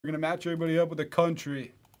We're going to match everybody up with a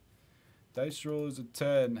country. Dice roll is a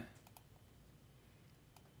 10.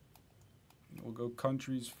 We'll go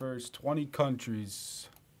countries first. 20 countries.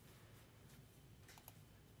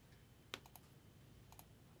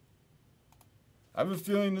 I have a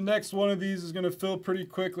feeling the next one of these is going to fill pretty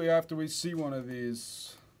quickly after we see one of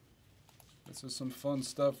these. This is some fun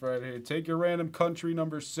stuff right here. Take your random country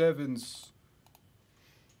number 7s.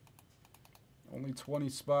 Only 20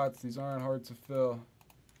 spots. These aren't hard to fill.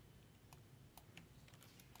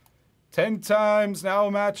 10 times. Now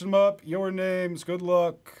we'll match them up. Your names. Good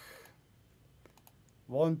luck.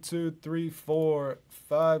 1, 2, 3, 4,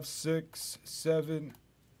 5, 6, 7,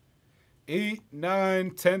 8,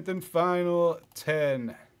 9, 10th and final,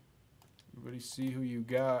 10. Everybody see who you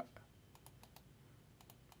got.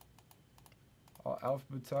 I'll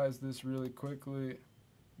alphabetize this really quickly.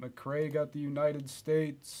 McCray got the United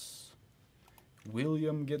States.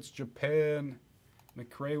 William gets Japan.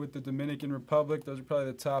 McCray with the Dominican Republic. Those are probably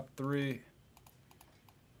the top 3.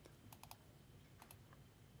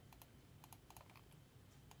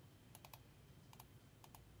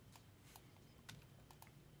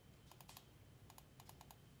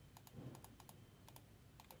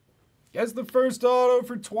 Gets the first auto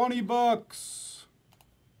for 20 bucks.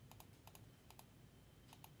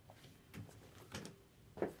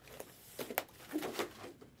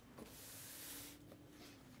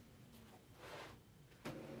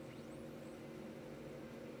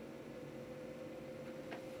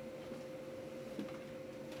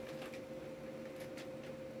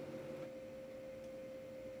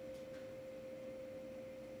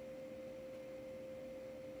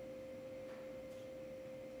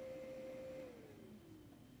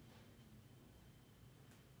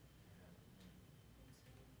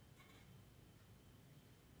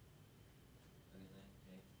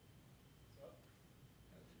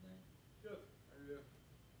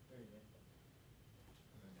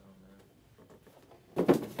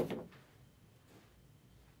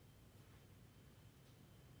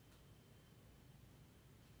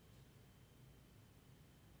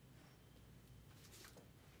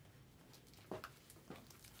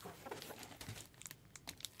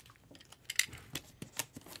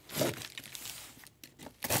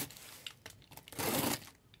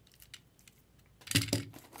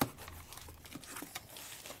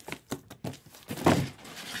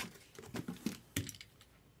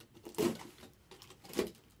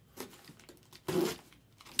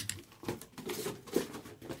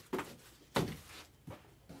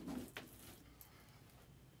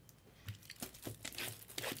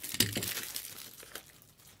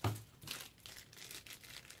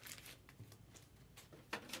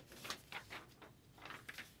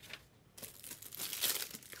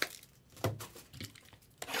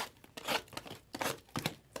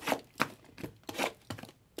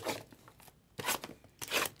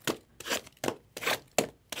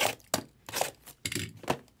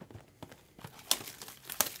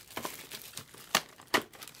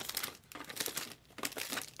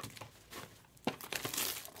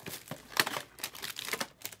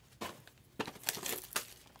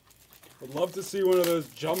 Would love to see one of those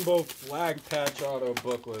jumbo flag patch auto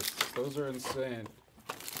booklets. Those are insane.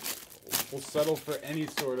 We'll settle for any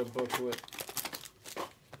sort of booklet.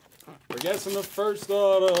 We're guessing the first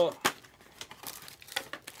auto.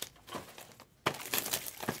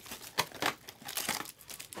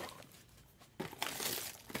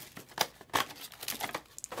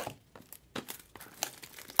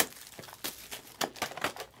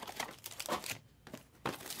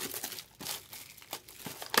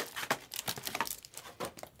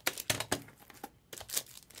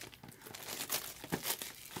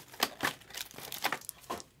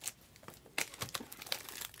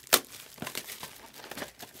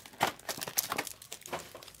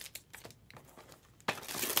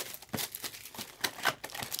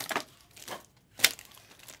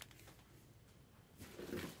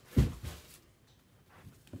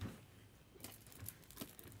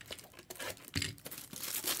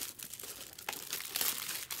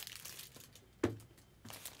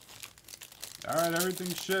 All right,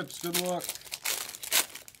 everything ships. Good luck.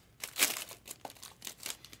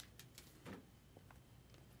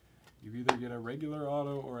 You either get a regular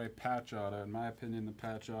auto or a patch auto. In my opinion, the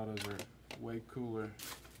patch autos are way cooler.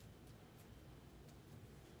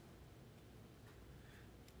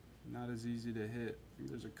 Not as easy to hit.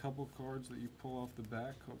 There's a couple cards that you pull off the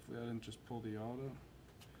back. Hopefully I didn't just pull the auto.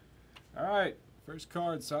 All right, first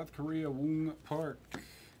card, South Korea, Woong Park.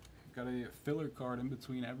 Got a filler card in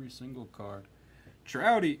between every single card.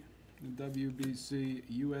 Trouty, the WBC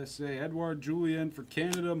USA. Edouard Julien for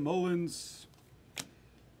Canada. Mullins.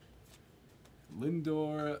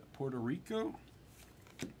 Lindor, Puerto Rico.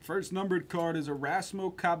 First numbered card is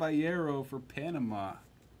Erasmo Caballero for Panama.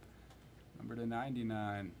 Number to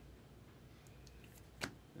 99.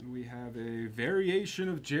 Then we have a variation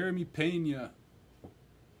of Jeremy Pena.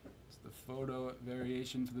 It's the photo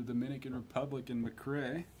variation for the Dominican Republic in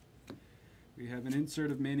McRae. We have an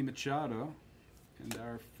insert of Manny Machado. And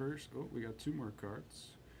our first, oh, we got two more cards.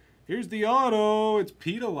 Here's the auto. It's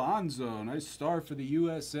Pete Alonso. Nice start for the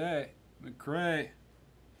USA. McRae.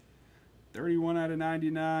 31 out of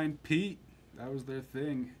 99. Pete. That was their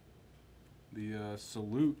thing. The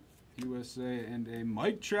salute. USA. And a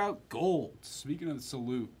Mike Trout gold. Speaking of the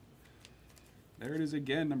salute. There it is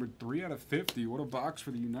again. Number 3 out of 50. What a box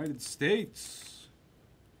for the United States.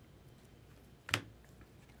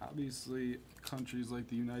 Obviously, countries like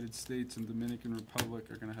the United States and Dominican Republic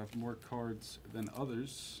are going to have more cards than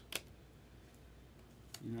others.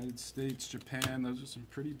 United States, Japan, those are some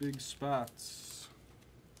pretty big spots.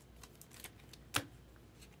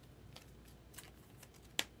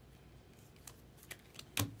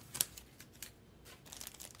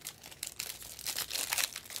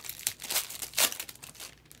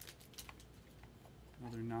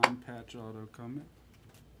 Another non-patch auto coming.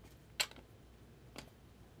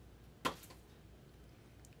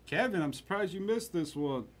 Kevin, I'm surprised you missed this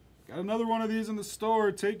one. Got another one of these in the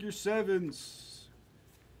store. Take your 7s.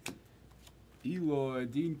 Eloy,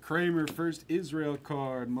 Dean Kramer, first Israel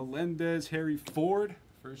card. Melendez, Harry Ford,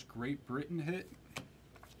 first Great Britain hit.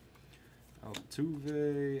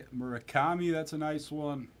 Altuve, Murakami, that's a nice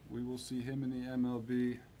one. We will see him in the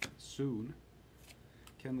MLB soon.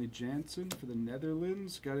 Kenley Jansen for the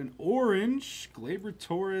Netherlands. Got an orange. Gleyber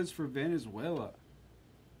Torres for Venezuela.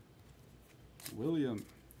 William.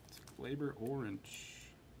 Gleyber orange.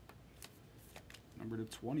 Number to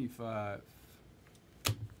 25.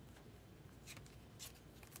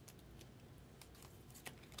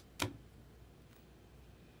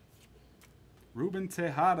 Ruben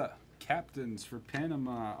Tejada, captains for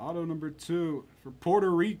Panama. Auto number 2 for Puerto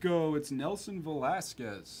Rico. It's Nelson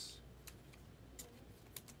Velasquez.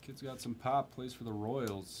 Kid's got some pop. Plays for the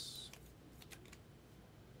Royals.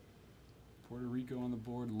 Puerto Rico on the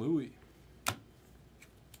board. Louis.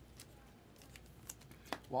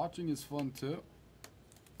 Watching is fun too.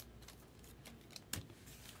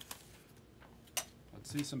 Let's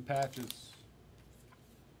see some patches.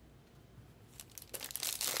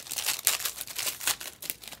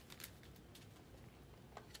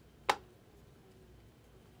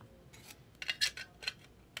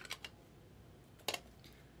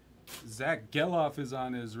 Zach Geloff is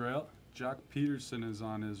on Israel. Jock Peterson is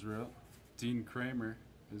on Israel. Dean Kramer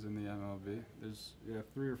is in the MLB. There's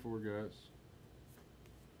 3 or 4 guys.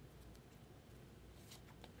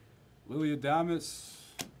 Lily Adames,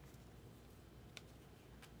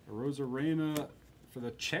 Rosarena for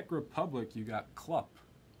the Czech Republic. You got Klupp.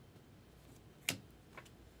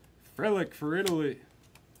 Frelick for Italy.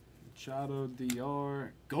 Machado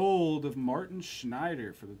DR. Gold of Martin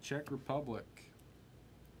Schneider for the Czech Republic.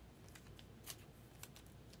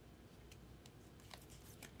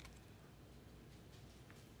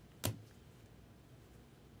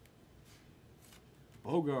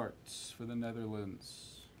 Bogarts for the Netherlands.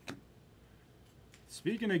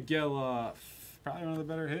 Speaking of Geloff, probably one of the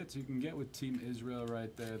better hits you can get with Team Israel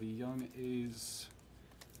right there. The Young A's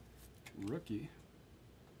rookie.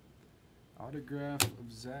 Autograph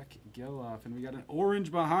of Zach Geloff. And we got an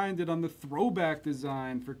orange behind it on the throwback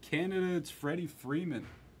design. For Canada, it's Freddie Freeman.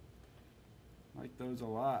 Like those a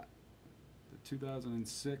lot. The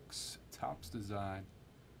 2006 Topps design.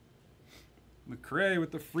 McRae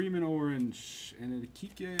with the Freeman orange. And a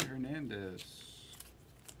Kike Hernandez.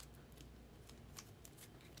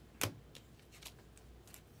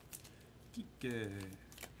 Kike.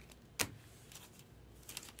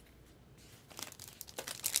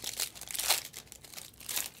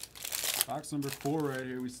 Box number 4 right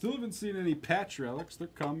here. We still haven't seen any patch relics. They're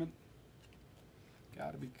coming.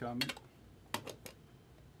 Gotta be coming.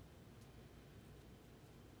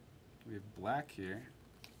 We have black here.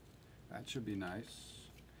 That should be nice.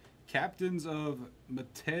 Captains of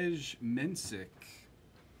Matej Mensik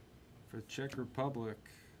for Czech Republic.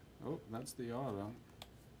 Oh, that's the auto.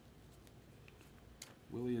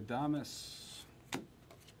 Willie Adames.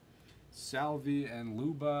 Salvi and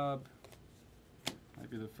Lubab. Might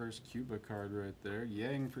be the first Cuba card right there.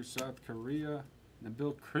 Yang for South Korea.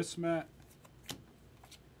 Nabil Chrismat.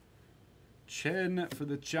 Chen for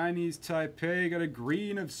the Chinese Taipei. Got a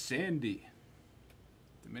green of Sandy.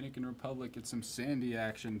 Dominican Republic gets some Sandy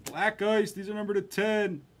action. Black Ice. These are numbered to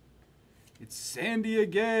 10. It's Sandy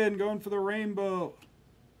again. Going for the rainbow.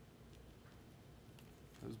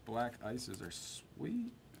 Those black ices are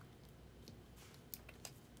sweet.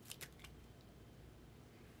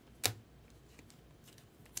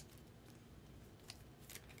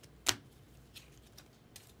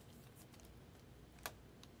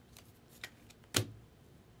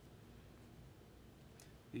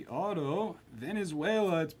 The auto,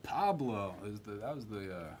 Venezuela, it's Pablo. That was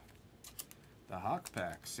the Hawk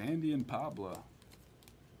pack. Sandy and Pablo.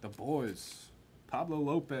 The boys. Pablo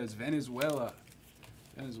Lopez, Venezuela.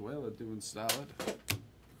 Venezuela doing solid.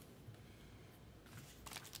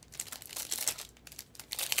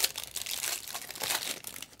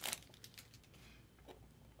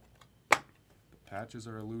 The patches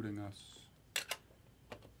are eluding us.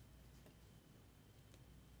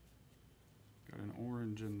 Got an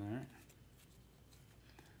orange in there.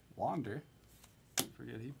 Wander.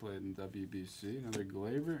 Forget he played in WBC. Another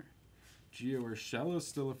Glaber. Gio Urshela,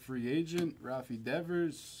 still a free agent. Rafi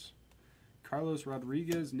Devers. Carlos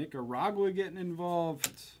Rodriguez. Nicaragua getting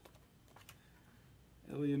involved.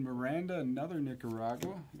 Elian Miranda, another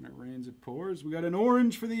Nicaragua. And it rains, it pours. We got an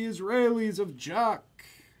orange for the Israelis of Jock.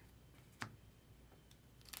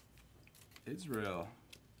 Israel.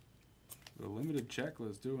 The limited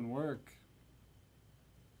checklist doing work.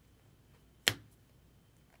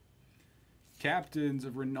 Captains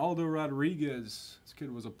of Ronaldo Rodriguez. This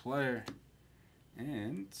kid was a player.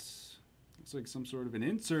 And looks like some sort of an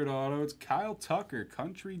insert auto. It's Kyle Tucker,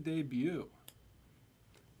 country debut.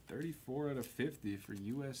 34 out of 50 for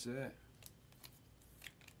USA.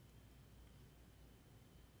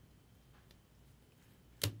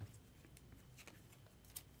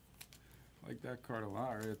 Like that card a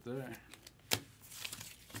lot right there.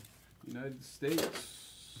 United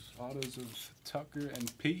States. Autos of Tucker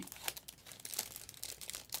and Pete.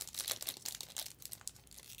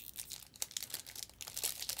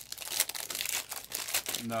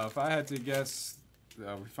 No, if I had to guess, we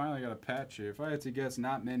finally got a patch here. If I had to guess,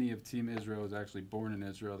 not many of Team Israel is actually born in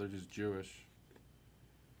Israel. They're just Jewish.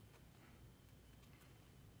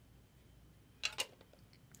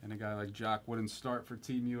 And a guy like Jock wouldn't start for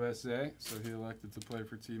Team USA, so he elected to play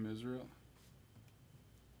for Team Israel.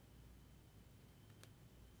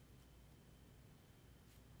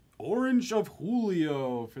 Orange of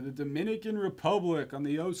Julio for the Dominican Republic on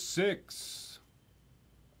the 06.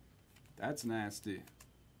 That's nasty.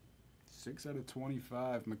 6 out of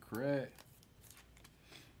 25, McRae.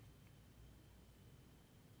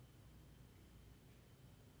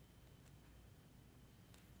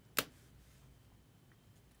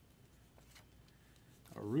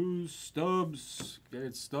 Aruz, Stubbs.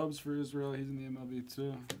 Garrett Stubbs for Israel. He's in the MLB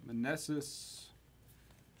too. Meneses.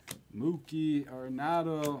 Mookie.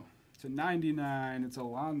 Arenado. To 99. It's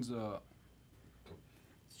Alonso.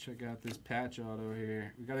 Let's check out this patch auto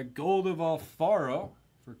here. We got a gold of Alfaro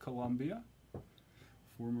for Colombia.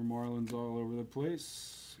 Former Marlins all over the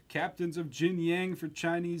place. Captains of Jin Yang for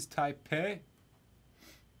Chinese Taipei.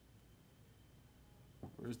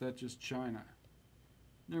 Or is that just China?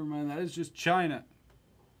 Never mind, that is just China.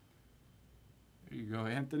 There you go,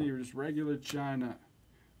 Anthony, or just regular China.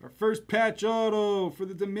 Our first patch auto for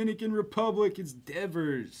the Dominican Republic is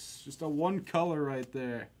Devers. Just a one color right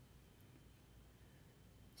there.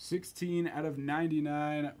 16 out of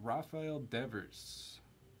 99, Rafael Devers.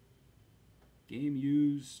 Game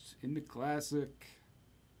used in the Classic.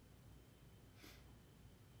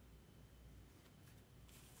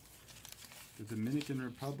 The Dominican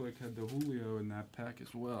Republic had the Julio in that pack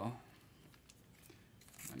as well.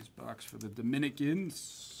 Nice box for the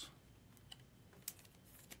Dominicans.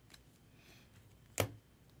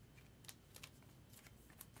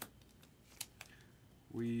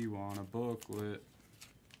 We want a booklet.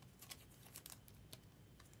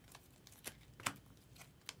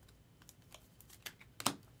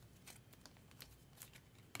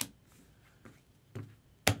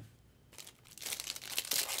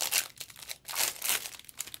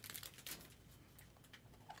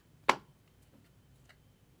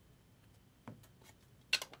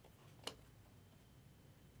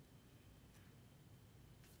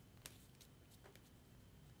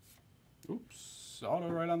 Oops, auto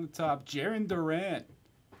right on the top. Jarren Duran,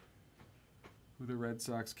 who the Red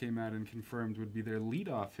Sox came out and confirmed would be their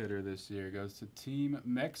leadoff hitter this year, goes to Team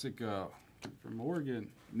Mexico. From Oregon,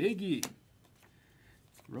 Miggy.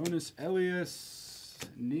 Ronis Elias.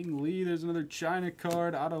 Ning Lee, there's another China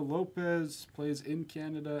card. Otto Lopez plays in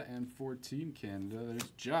Canada and for Team Canada. There's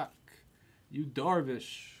Jock. Yu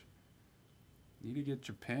Darvish. Need to get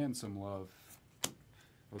Japan some love.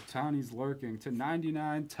 Otani's lurking. To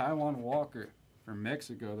 99, Taiwan Walker for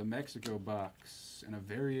Mexico, the Mexico box. And a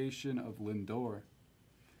variation of Lindor.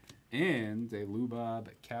 And a Lubab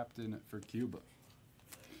captain for Cuba.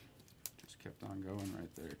 kept on going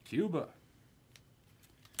right there. Cuba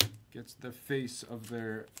gets the face of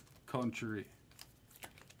their country.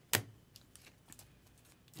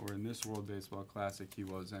 Or in this World Baseball Classic, he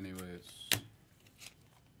was anyways.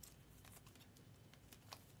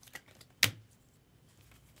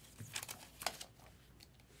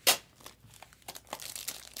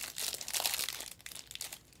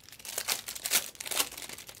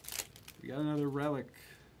 We got another relic.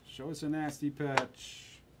 Show us a nasty patch.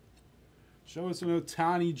 Show us an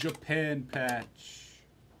Ohtani Japan patch.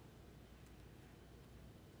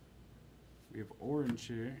 We have orange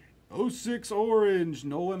here. 06 orange.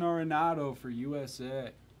 Nolan Arenado for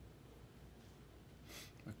USA.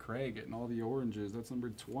 McCray getting all the oranges. That's number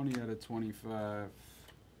 20 out of 25.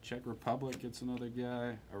 Czech Republic gets another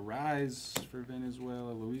guy. Arise for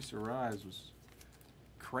Venezuela. Luis Arise was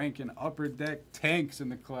cranking upper deck tanks in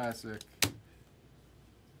the Classic.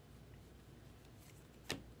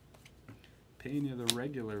 Pena, the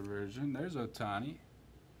regular version. There's Ohtani.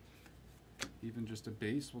 Even just a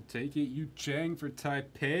base, we'll take it. Yu Chang for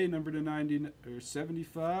Taipei, number to 90 or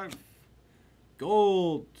 75.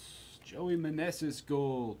 Gold. Joey Meneses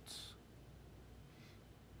gold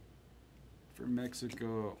for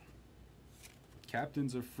Mexico.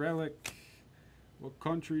 Captains of Frelick. What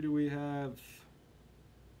country do we have?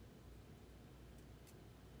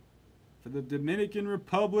 For the Dominican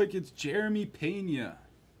Republic, it's Jeremy Pena.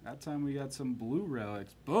 That time we got some blue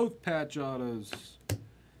relics. Both patch autos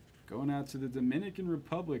going out to the Dominican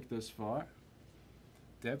Republic thus far.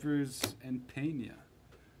 Devers and Pena.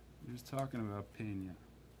 He was talking about Pena.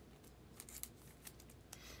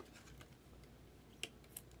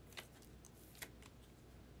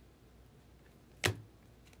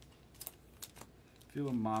 Feel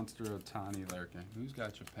a monster Ohtani lurking. Who's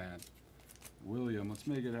got Japan? William, let's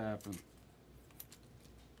make it happen.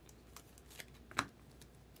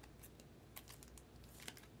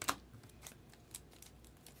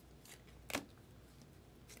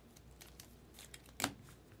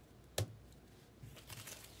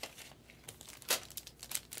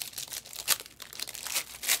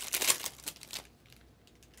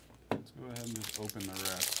 Let's go ahead and just open the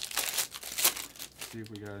rest. See if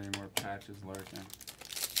we got any more patches lurking.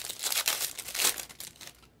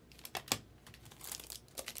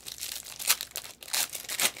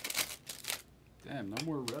 Damn, no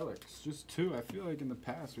more relics. Just two. I feel like in the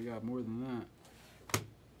past we got more than that.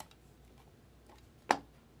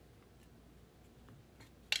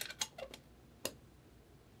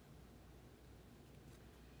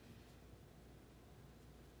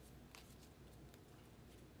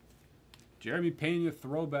 Jeremy Pena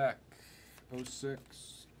throwback.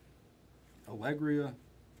 06. Allegria.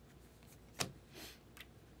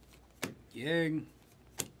 Yang.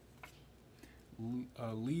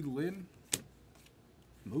 Lee Lin.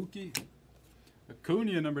 Mookie.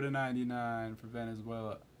 Acuna number to 99 for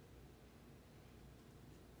Venezuela.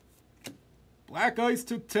 Black Ice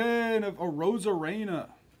to 10 of Arozarena.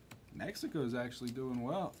 Mexico's actually doing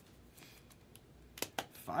well.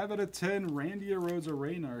 5 out of 10, Randy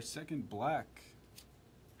Arozarena, our second black.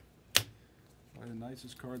 One of the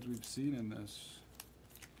nicest cards we've seen in this.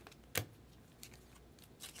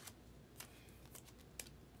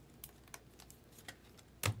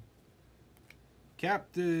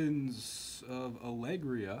 Captains of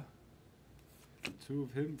Alegria. 2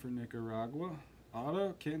 of him for Nicaragua.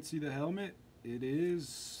 Auto, can't see the helmet. It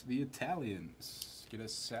is the Italians. Get a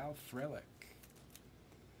Sal Frelick.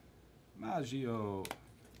 Maggio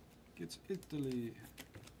gets Italy.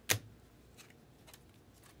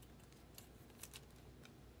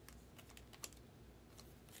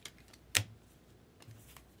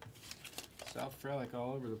 Sal Frelick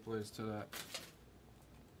all over the place today.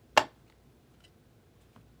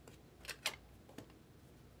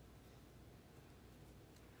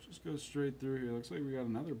 Just go straight through here. Looks like we got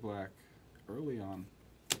another black early on.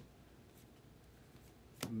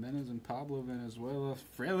 Jimenez and Pablo Venezuela.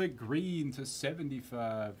 Frelick green to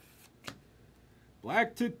 75.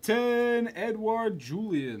 Black to 10. Edouard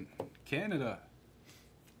Julien, Canada.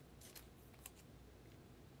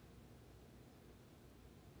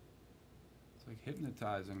 It's like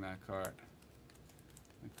hypnotizing, that card.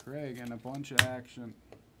 And Craig and a bunch of action.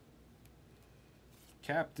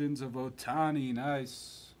 Captains of Ohtani,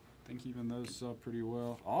 nice. I think even those sell pretty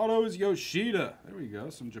well. Auto is Yoshida. There we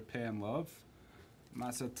go, some Japan love.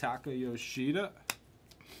 Masataka Yoshida.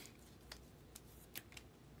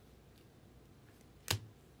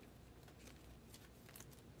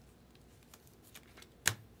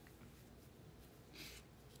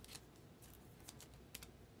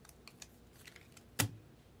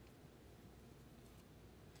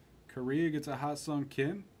 Korea gets a Ha-Seong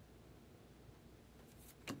Kim.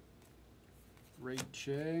 Ray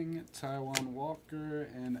Chang, Taiwan Walker,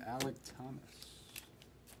 and Alec Thomas.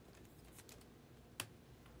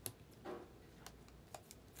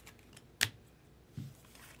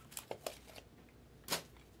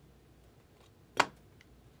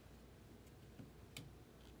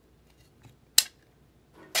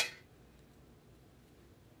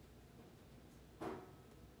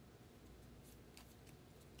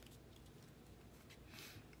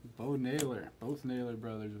 Bo Naylor, both Naylor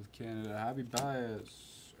brothers with Canada. Javi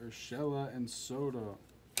Baez, Urshela, and Soto.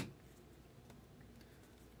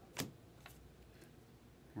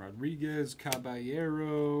 Rodriguez,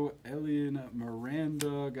 Caballero, Elian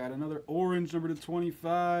Miranda. Got another orange, number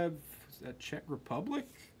 /25. Is that Czech Republic?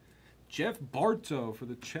 Jeff Barto for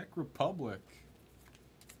the Czech Republic.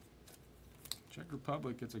 Czech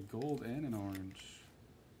Republic gets a gold and an orange.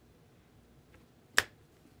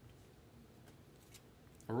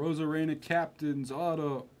 Rosarena Captains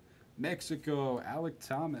Auto, Mexico, Alec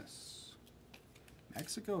Thomas.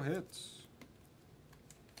 Mexico hits.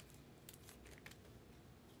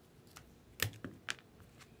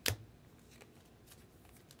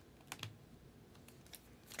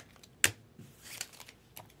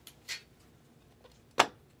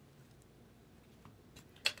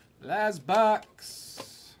 Last box.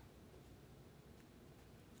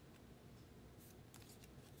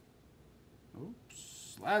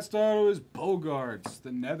 Last auto is Bogarts,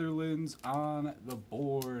 the Netherlands on the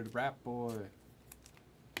board. Rat Boy.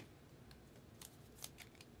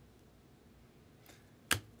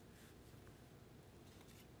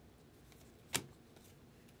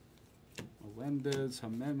 Melendez,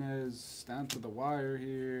 Jimenez, down to the wire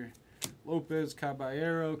here. Lopez,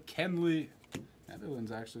 Caballero, Kenley.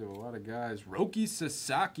 Netherlands actually have a lot of guys. Roki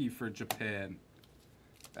Sasaki for Japan.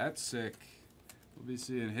 That's sick. We'll be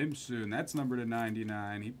seeing him soon. That's number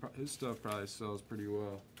 /99. His stuff probably sells pretty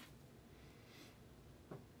well.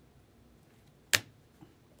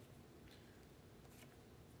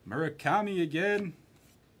 Murakami again.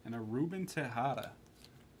 And a Ruben Tejada,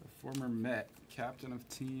 the former Met, captain of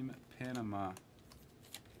Team Panama.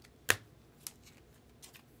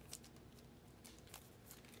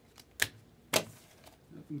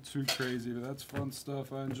 Nothing too crazy, but that's fun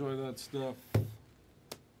stuff. I enjoy that stuff.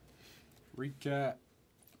 Recap.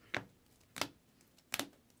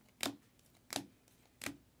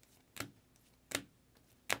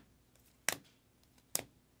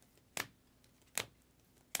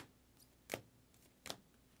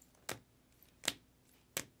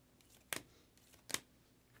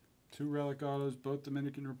 Two relic autos, both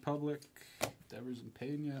Dominican Republic. Devers and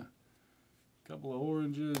Pena. Couple of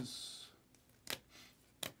oranges.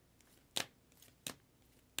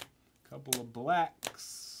 Couple of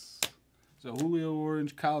blacks. So Julio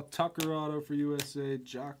orange, Kyle Tucker auto for USA,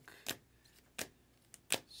 Jock,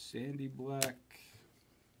 Sandy black,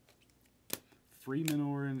 Freeman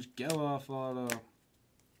orange, Geloff auto,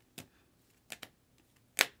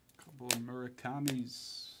 couple of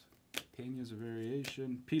Murakamis, Pena's a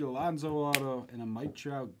variation, Pete Alonso auto, and a Mike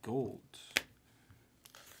Trout gold.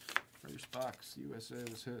 First box USA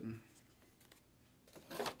was hitting.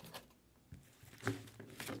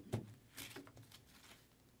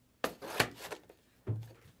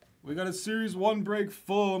 We got a Series 1 break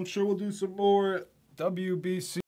full. I'm sure we'll do some more WBC.